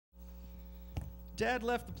Dad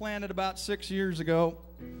left the planet about 6 years ago,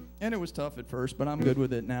 and it was tough at first, but I'm good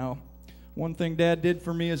with it now. One thing Dad did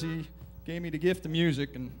for me is he gave me the gift of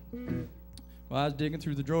music, and well, I was digging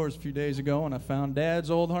through the drawers a few days ago, and I found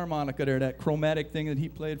Dad's old harmonica there, that chromatic thing that he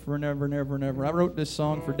played forever and ever and ever. I wrote this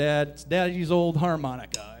song for Dad. It's Daddy's Old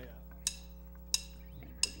Harmonica.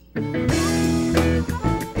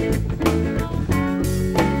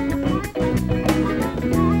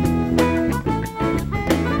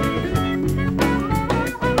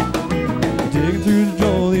 Digging through the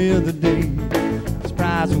drawer the other day,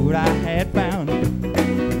 surprised what I had found.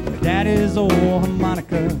 Daddy's old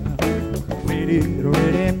harmonica, faded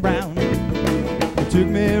red and brown. It took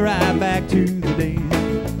me right back to the days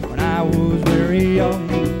when I was very young.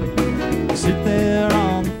 I sit there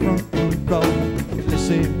on the front row,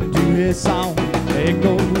 listen to his song. It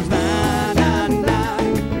goes na na na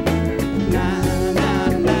na na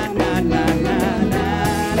na na na na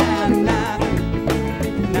na na.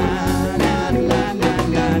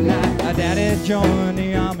 Daddy joined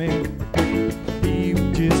the army, he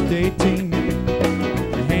was just 18.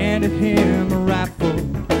 They handed him a rifle,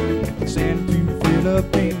 sent to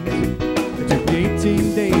Philippines. It took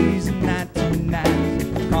 18 days and 19 nights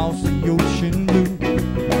across the ocean blue.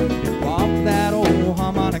 He walked that old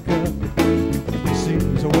harmonica, this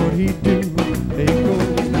is what he do. It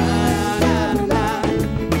goes na na na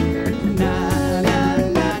na na na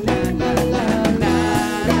na na na na na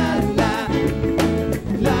na na.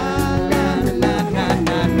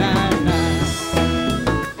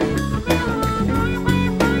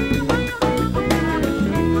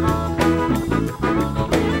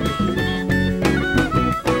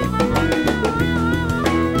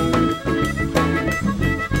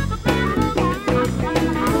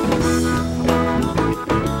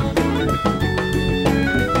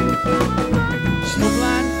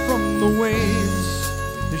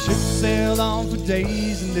 Sailed on for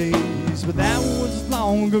days and days, but that was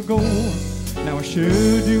long ago. Now I sure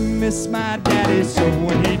do miss my daddy so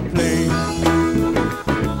when he'd play.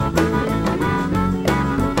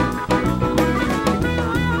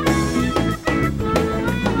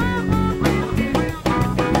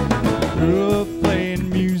 Grew up playing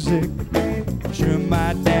music, sure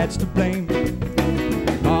my dad's to blame.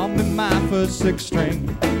 Bought me my first six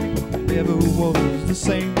string, never was the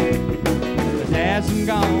same. Dad's been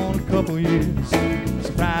gone a couple years,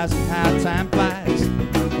 surprising how time flies.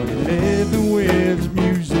 But he living with his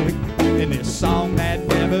music in this song that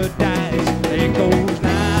never dies. It goes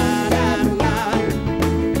na na na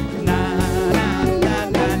na na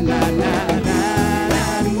na na na na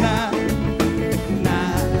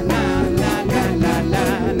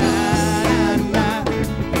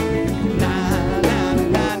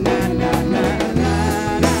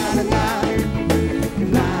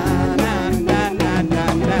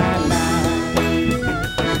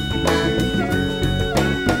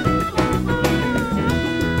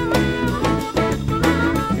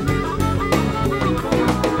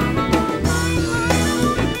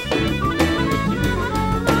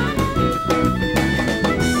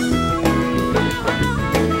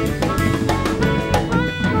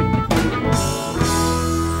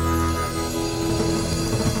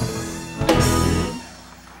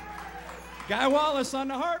Guy Wallace on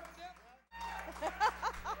the harp.